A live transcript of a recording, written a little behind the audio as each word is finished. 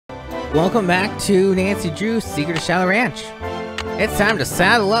Welcome back to Nancy Drew's Secret of Shadow Ranch. It's time to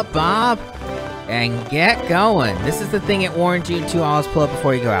saddle up, Bob, and get going. This is the thing it warned you to always pull up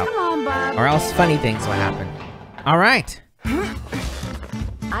before you go out. Come on, Bob. Or else funny things will happen. All right.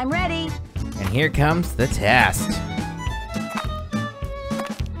 I'm ready. And here comes the test.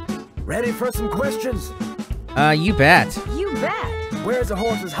 Ready for some questions? You bet. You bet. Where's the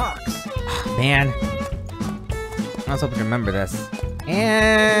horse's hocks? Man. I was hoping to remember this.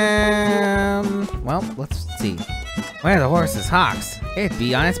 And... well, let's see. Where are the horse's hocks? It'd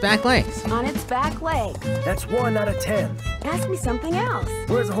be on its back legs. On its back leg. That's 1 out of 10. Ask me something else.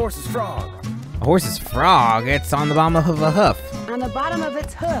 Where's the horse's frog? A horse's frog? It's on the bottom of a hoof. On the bottom of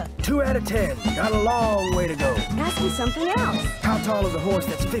its hoof. 2 out of 10. Got a long way to go. Ask me something else. How tall is a horse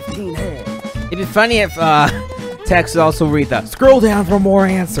that's 15 hands? It'd be funny if, text would also read the scroll down for more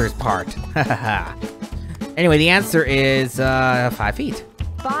answers part. Anyway, the answer is, 5 feet.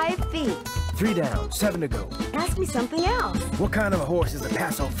 5 feet. 3 down, 7 to go. Ask me something else. What kind of a horse is a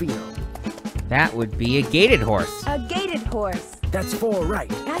Paso Fino? That would be a gaited horse. A gaited horse. That's 4 right.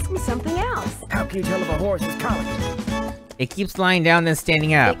 Ask me something else. How can you tell if a horse is colicky? It keeps lying down, then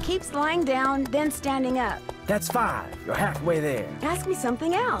standing up. It keeps lying down, then standing up. That's 5. You're halfway there. Ask me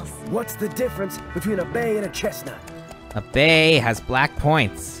something else. What's the difference between a bay and a chestnut? A bay has black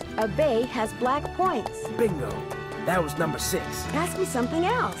points. A bay has black points. Bingo. That was number 6. Ask me something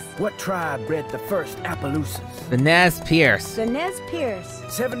else. What tribe bred the first Appaloosas? The Nez Perce. The Nez Perce.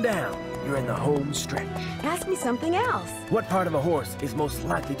 7 down. You're in the home stretch. Ask me something else. What part of a horse is most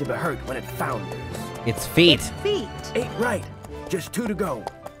likely to be hurt when it founders? Its feet. Its feet. 8 right. Just 2 to go.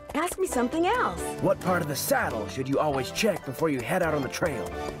 Ask me something else. What part of the saddle should you always check before you head out on the trail?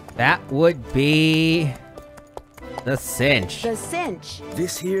 That would be... the cinch. The cinch.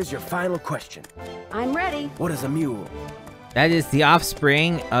 This here's your final question. I'm ready. What is a mule? That is the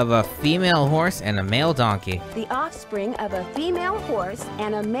offspring of a female horse and a male donkey. The offspring of a female horse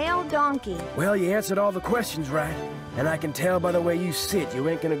and a male donkey. Well, you answered all the questions right. And I can tell by the way you sit, you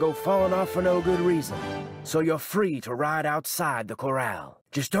ain't gonna go falling off for no good reason. So you're free to ride outside the corral.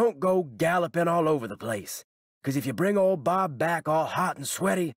 Just don't go galloping all over the place. 'Cause if you bring old Bob back all hot and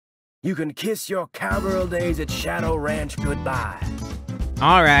sweaty, you can kiss your cowgirl days at Shadow Ranch goodbye.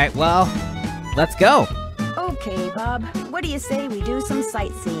 All right, well, let's go. Okay, Bob. What do you say we do some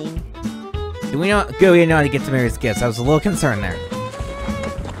sightseeing? Do we know how to get to Mary's gifts? I was a little concerned there.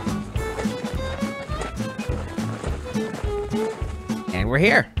 And we're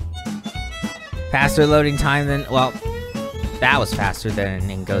here. Faster loading time than, well, that was faster than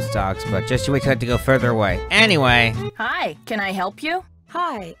in Ghost Dogs, but just you wait till I had to go further away. Anyway. Hi, can I help you?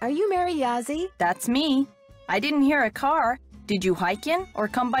 Hi, are you Mary Yazzie? That's me. I didn't hear a car. Did you hike in or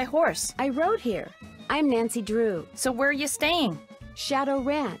come by horse? I rode here. I'm Nancy Drew. So where are you staying? Shadow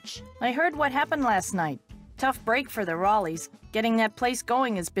Ranch. I heard what happened last night. Tough break for the Raleighs. Getting that place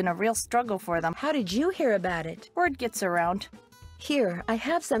going has been a real struggle for them. How did you hear about it? Word gets around. Here, I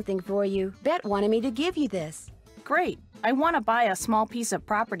have something for you. Bet wanted me to give you this. Great. I want to buy a small piece of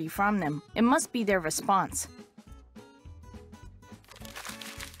property from them. It must be their response.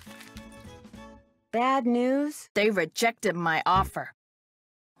 Bad news? They rejected my offer.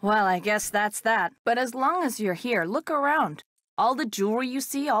 Well, I guess that's that. But as long as you're here, look around. All the jewelry you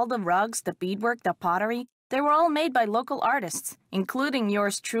see, all the rugs, the beadwork, the pottery, they were all made by local artists, including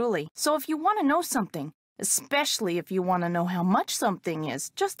yours truly. So if you want to know something, especially if you want to know how much something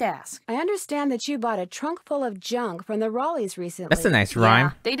is, just ask. I understand that you bought a trunk full of junk from the Raleighs recently. That's a nice rhyme.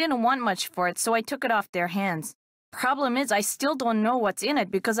 Yeah, they didn't want much for it, so I took it off their hands. Problem is, I still don't know what's in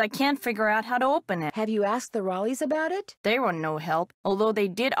it because I can't figure out how to open it. Have you asked the Raleighs about it? They were no help, although they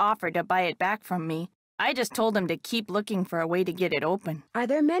did offer to buy it back from me. I just told them to keep looking for a way to get it open. Are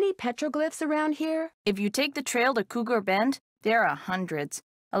there many petroglyphs around here? If you take the trail to Cougar Bend, there are hundreds.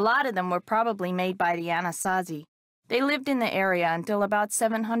 A lot of them were probably made by the Anasazi. They lived in the area until about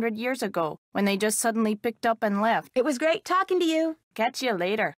 700 years ago, when they just suddenly picked up and left. It was great talking to you. Catch you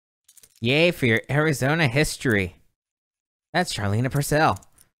later. Yay for your Arizona history. That's Charlena Purcell.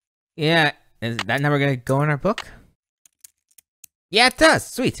 Yeah, is that number gonna go in our book? Yeah, it does.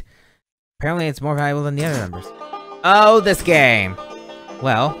 Sweet. Apparently it's more valuable than the other numbers. Oh, this game.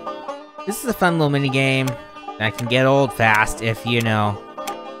 Well, this is a fun little mini game that can get old fast if, you know,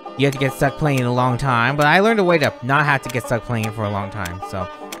 you have to get stuck playing it a long time. But I learned a way to not have to get stuck playing it for a long time. So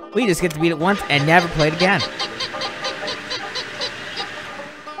we just get to beat it once and never play it again.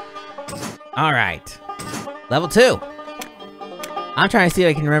 Alright. Level 2. I'm trying to see if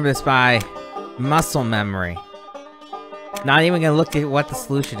I can remember this by muscle memory. Not even gonna look at what the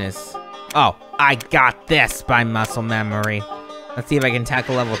solution is. Oh, I got this by muscle memory. Let's see if I can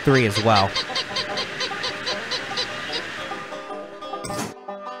tackle level 3 as well.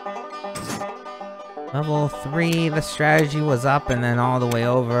 Level 3, the strategy was up and then all the way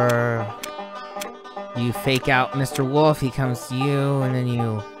over. You fake out Mr. Wolf, he comes to you, and then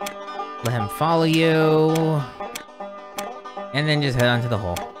you let him follow you. And then just head onto the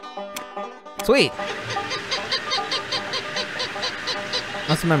hole. Sweet!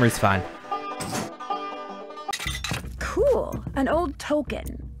 Muscle memory's fun. Cool. An old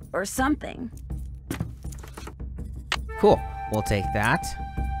token. Or something. Cool. We'll take that.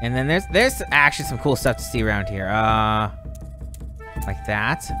 And then there's actually some cool stuff to see around here. Like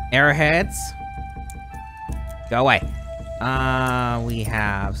that. Arrowheads. Go away. We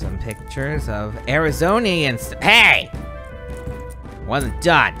have some pictures of Arizonians. Hey! Wasn't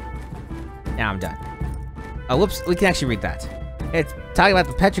done. Now I'm done. Oh, whoops. We can actually read that. It's talking about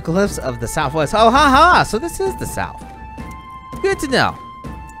the petroglyphs of the Southwest. Oh, haha! So this is the South. Good to know.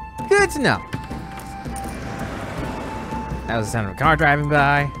 Good to know. That was the sound of a car driving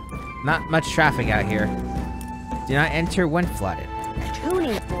by. Not much traffic out here. Do not enter when flooded.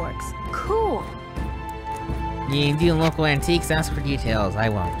 Tuning forks. Cool. You deal in local antiques, ask for details. I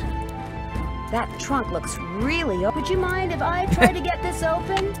won't. That trunk looks really open. Would you mind if I try to get this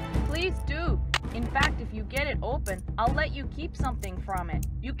open? Please do. In fact, if you get it open, I'll let you keep something from it.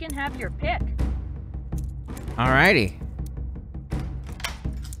 You can have your pick. Alrighty.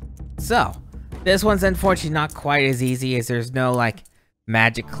 So, this one's unfortunately not quite as easy as there's no, like,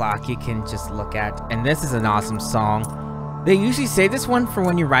 magic clock you can just look at. And this is an awesome song. They usually say this one for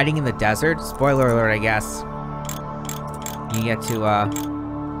when you're riding in the desert. Spoiler alert, I guess. You get to,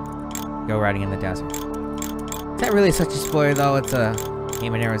 go riding in the desert. Is that really such a spoiler, though? It's a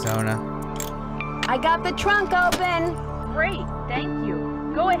game in Arizona. I got the trunk open. Great, thank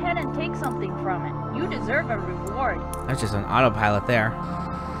you. Go ahead and take something from it. You deserve a reward. That's just an autopilot there.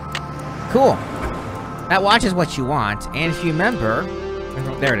 Cool. That watch is what you want, and if you remember...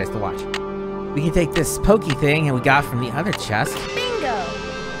 There it is, the watch. We can take this pokey thing and we got from the other chest. Bingo.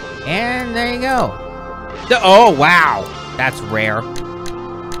 And there you go. Oh, wow. That's rare.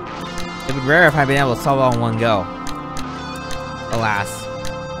 It'd be rare if I'd been able to solve it all in one go. Alas.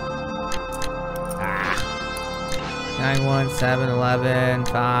 9, 1, 7, 11,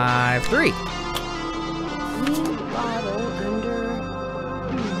 5, 3. Bottle under.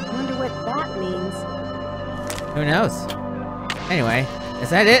 Wonder what that means. Who knows? Anyway, is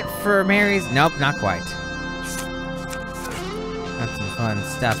that it for Mary's? Nope, not quite. Got some fun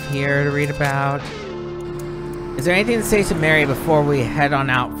stuff here to read about. Is there anything to say to Mary before we head on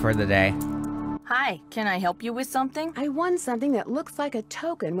out for the day? Hi, can I help you with something? I won something that looks like a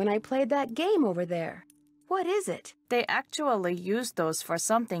token when I played that game over there. What is it? They actually used those for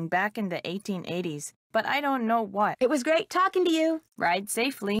something back in the 1880s, but I don't know what. It was great talking to you. Ride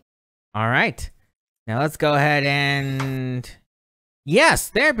safely. Alright. Now let's go ahead and... Yes,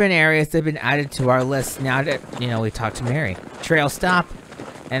 there have been areas that have been added to our list now that, you know, we talked to Mary. Trail Stop,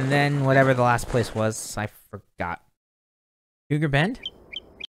 and then whatever the last place was, I forgot. Cougar Bend?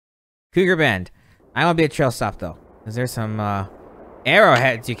 Cougar Bend. I want to be a Trail Stop, though. Because there's some,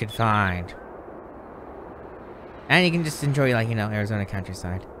 arrowheads you can find. And you can just enjoy, like, you know, Arizona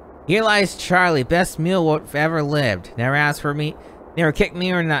countryside. Here lies Charlie, best mule ever lived. Never asked for me, never kicked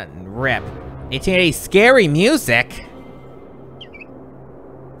me or nothing. Rip. 1880 scary music?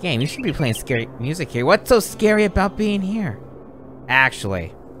 Game, you should be playing scary music here. What's so scary about being here?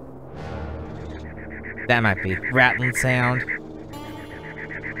 Actually. That might be rattling sound.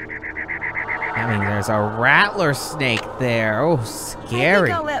 I mean, there's a rattler snake there. Oh,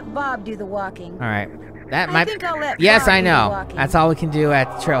 scary. I think I'll let Bob do the walking. Alright. That I might... think I'll let Yes, Bob I do the know. walking. That's all we can do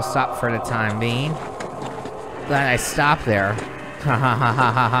at Trail Stop for the time being. Glad I stopped there. Ha ha ha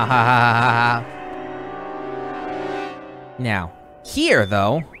ha ha ha ha ha. Now, here,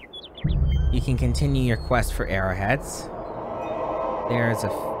 though, you can continue your quest for arrowheads. There's a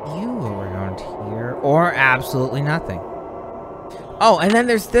few around here, or absolutely nothing. Oh, and then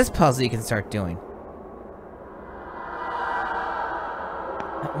there's this puzzle you can start doing.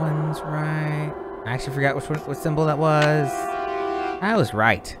 That one's right. I actually forgot what symbol that was. I was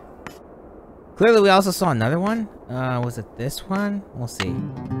right. Clearly, we also saw another one. Was it this one? We'll see.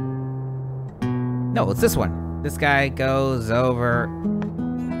 No, it's this one. This guy goes over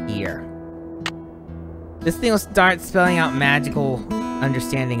here. This thing will start spelling out magical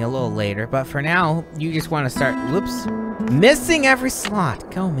understanding a little later, but for now, you just want to start, whoops, missing every slot.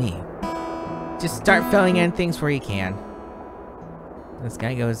 Go me. Just start filling in things where you can. This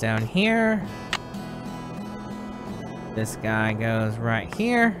guy goes down here. This guy goes right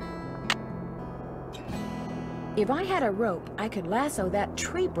here. If I had a rope, I could lasso that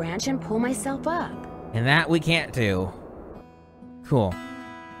tree branch and pull myself up. And that we can't do. Cool.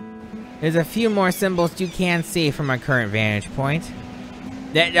 There's a few more symbols you can see from our current vantage point.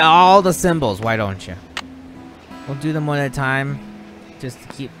 All the symbols, why don't you? We'll do them one at a time, just to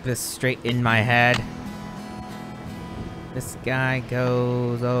keep this straight in my head. This guy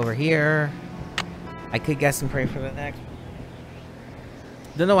goes over here. I could guess and pray for the next.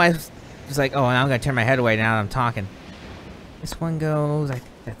 Don't know why I was just like, oh, I'm gonna turn my head away now that I'm talking. This one goes, I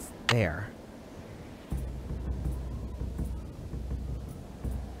think that's there.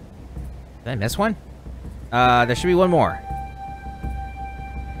 Did I miss one? There should be one more.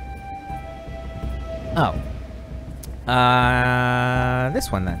 Oh.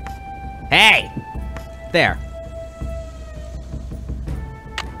 This one then. Hey! There.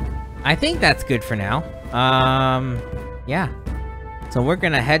 I think that's good for now. Yeah. So we're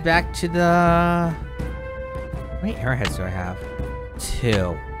gonna head back to the... How many arrowheads do I have?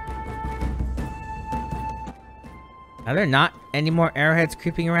 2. Are there not any more arrowheads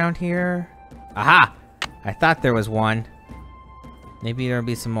creeping around here? Aha! I thought there was one. Maybe there'll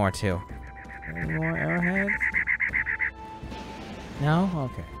be some more too. Any more arrowheads? No?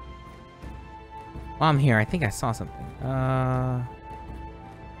 Okay. While I'm here, I think I saw something.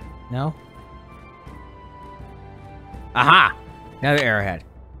 No? Aha! Another arrowhead.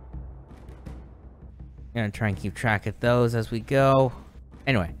 Gonna try and keep track of those as we go.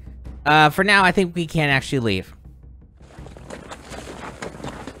 Anyway. For now, I think we can actually leave.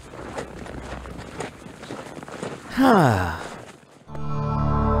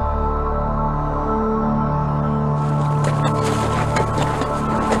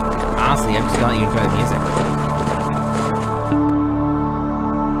 Honestly, I'm just gonna let you enjoy the music.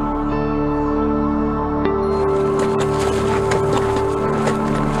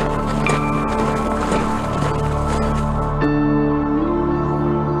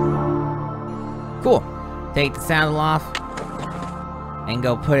 Cool. Take the saddle off and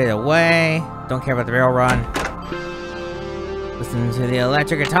go put it away. Don't care about the rail run. Listen to the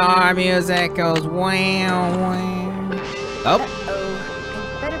electric guitar music. Goes wow, wow. Oh.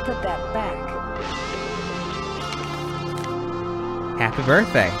 Uh-oh. I better put that back. Happy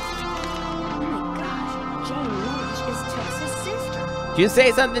birthday. Oh my gosh, Jane Nash is Tex's sister. Did you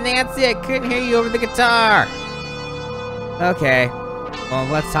say something, Nancy? I couldn't hear you over the guitar. Okay. Well,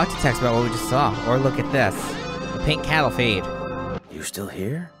 let's talk to Tex about what we just saw. Or look at this. The pink cattle feed. You still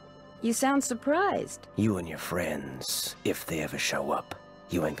here? You sound surprised. You and your friends, if they ever show up,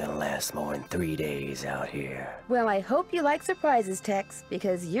 you ain't gonna last more than 3 days out here. Well, I hope you like surprises, Tex,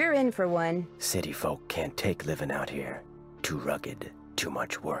 because you're in for one. City folk can't take living out here. Too rugged, too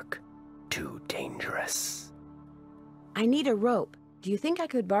much work, too dangerous. I need a rope. Do you think I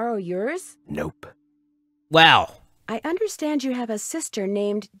could borrow yours? Nope. Well. I understand you have a sister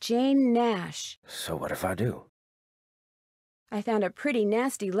named Jane Nash. So what if I do? I found a pretty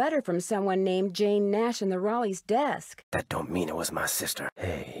nasty letter from someone named Jane Nash in the Raleigh's desk. That don't mean it was my sister.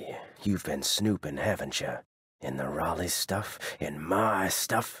 Hey, you've been snooping, haven't you? In the Raleigh stuff? In my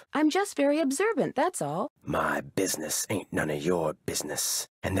stuff? I'm just very observant, that's all. My business ain't none of your business.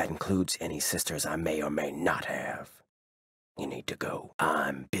 And that includes any sisters I may or may not have. You need to go.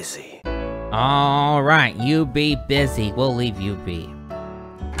 I'm busy. Alright, you be busy. We'll leave you be.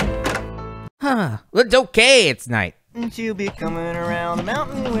 Huh. It's okay, it's night. And she'll be coming around the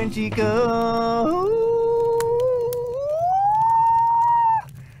mountain when she goes.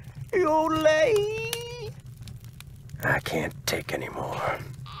 Yodelay. I can't take any more.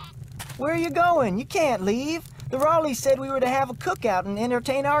 Where are you going? You can't leave. The Raleighs said we were to have a cookout and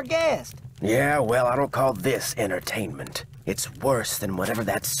entertain our guest. Yeah, well, I don't call this entertainment. It's worse than whatever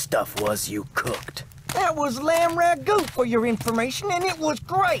that stuff was you cooked. That was lamb ragout for your information, and it was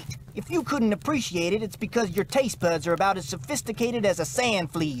great. If you couldn't appreciate it, it's because your taste buds are about as sophisticated as a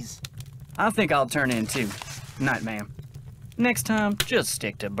sand flea's. I think I'll turn in too. Night, ma'am. Next time, just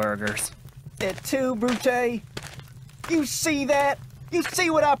stick to burgers. That too, Brute? You see that? You see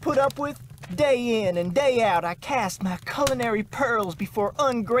what I put up with? Day in and day out, I cast my culinary pearls before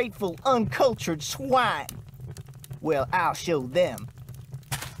ungrateful, uncultured swine. Well, I'll show them.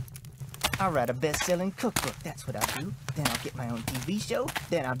 I'll write a best-selling cookbook, that's what I'll do. Then I'll get my own TV show,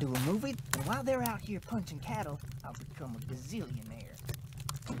 then I'll do a movie, and while they're out here punching cattle, I'll become a gazillionaire.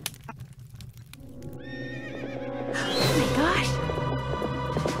 Oh my gosh!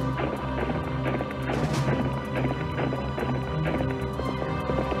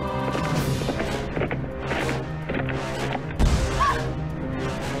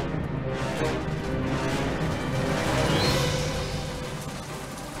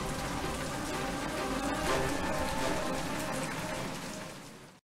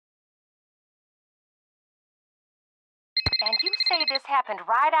 And you say this happened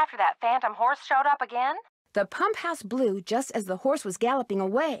right after that phantom horse showed up again? The pump house blew just as the horse was galloping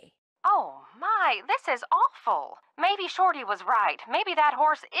away. Oh my, this is awful. Maybe Shorty was right. Maybe that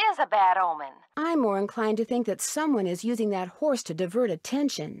horse is a bad omen. I'm more inclined to think that someone is using that horse to divert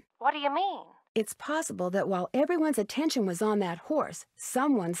attention. What do you mean? It's possible that while everyone's attention was on that horse,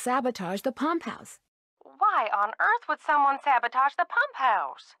 someone sabotaged the pump house. Why on earth would someone sabotage the pump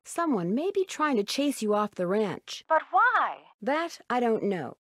house? Someone may be trying to chase you off the ranch. But why? That I don't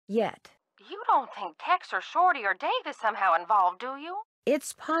know. Yet. You don't think Tex or Shorty or Dave is somehow involved, do you?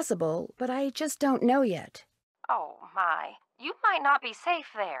 It's possible, but I just don't know yet. Oh my, you might not be safe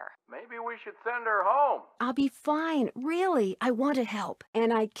there. Maybe we should send her home. I'll be fine, really. I want to help,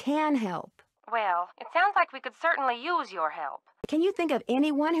 and I can help. Well, it sounds like we could certainly use your help. Can you think of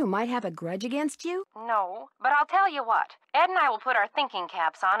anyone who might have a grudge against you? No, but I'll tell you what. Ed and I will put our thinking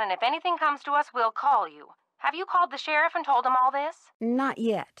caps on, and if anything comes to us, we'll call you. Have you called the sheriff and told him all this? Not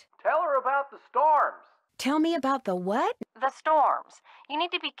yet. Tell her about the storms. Tell me about the what? The storms. You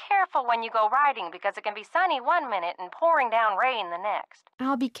need to be careful when you go riding because it can be sunny one minute and pouring down rain the next.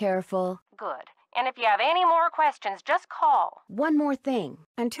 I'll be careful. Good. And if you have any more questions, just call. One more thing.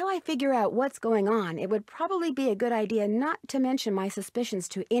 Until I figure out what's going on, it would probably be a good idea not to mention my suspicions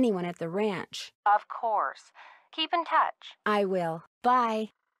to anyone at the ranch. Of course. Keep in touch. I will.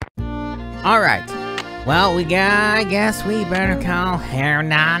 Bye. Alright. Well, I guess we better call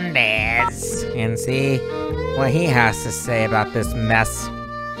Hernandez and see what he has to say about this mess.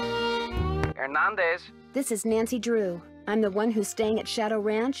 Hernandez. This is Nancy Drew. I'm the one who's staying at Shadow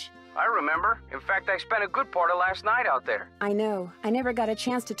Ranch. I remember. In fact, I spent a good part of last night out there. I know. I never got a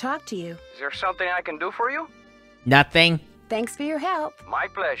chance to talk to you. Is there something I can do for you? Nothing? Thanks for your help. My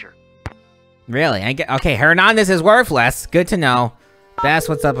pleasure. Really? Okay, Hernandez is worthless. Good to know. That's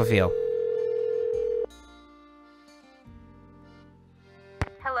what's up with you.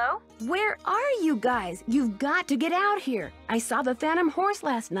 Hello? Where are you guys? You've got to get out here. I saw the phantom horse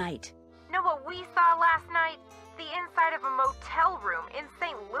last night. Know what we saw last night? The inside of a motel room in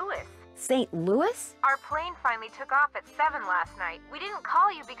St. Louis. St. Louis? Our plane finally took off at 7 last night. We didn't call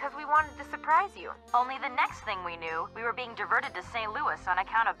you because we wanted to surprise you. Only the next thing we knew, we were being diverted to St. Louis on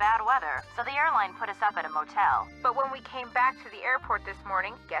account of bad weather, so the airline put us up at a motel. But when we came back to the airport this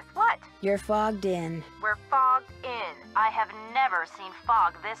morning, guess what? You're fogged in. We're fogged in. I have never seen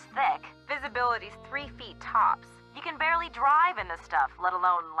fog this thick. Visibility's 3 feet tops. You can barely drive in this stuff, let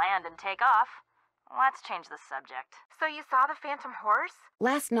alone land and take off. Let's change the subject. So you saw the phantom horse?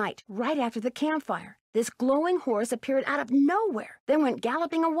 Last night, right after the campfire, this glowing horse appeared out of nowhere, then went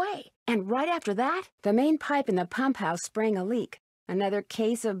galloping away. And right after that, the main pipe in the pump house sprang a leak. Another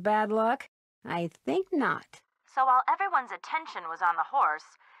case of bad luck? I think not. So while everyone's attention was on the horse,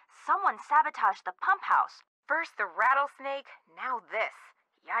 someone sabotaged the pump house. First the rattlesnake, now this.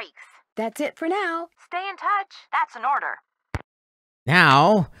 Yikes. That's it for now. Stay in touch. That's an order.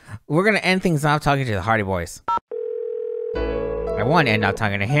 Now, we're gonna end things off talking to the Hardy Boys. I want to end up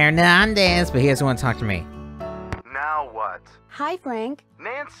talking to Hernandez, but he doesn't want to talk to me. Now what? Hi, Frank.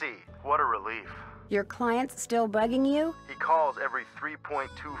 Nancy, what a relief. Your client's still bugging you? He calls every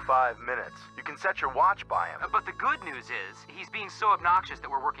 3.25 minutes. You can set your watch by him. But the good news is, he's being so obnoxious that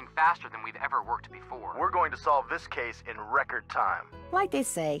we're working faster than we've ever worked before. We're going to solve this case in record time. Like they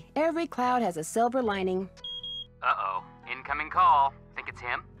say, every cloud has a silver lining. Uh-oh. Incoming call. Think it's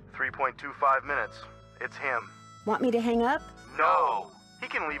him? 3.25 minutes. It's him. Want me to hang up? No. He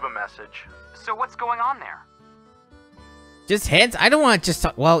can leave a message. So what's going on there? Just hints? I don't want to just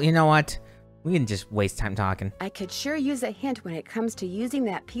talk. Well, you know what? We can just waste time talking. I could sure use a hint when it comes to using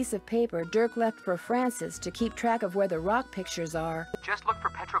that piece of paper Dirk left for Francis to keep track of where the rock pictures are. Just look for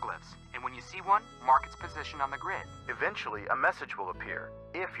petroglyphs, and when you see one, mark its position on the grid. Eventually, a message will appear,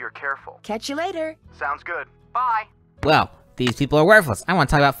 if you're careful. Catch you later. Sounds good. Bye. Well, these people are worthless. I want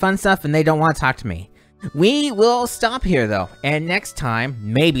to talk about fun stuff, and they don't want to talk to me. We will stop here, though, and next time,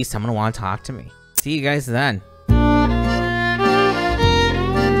 maybe someone will want to talk to me. See you guys then.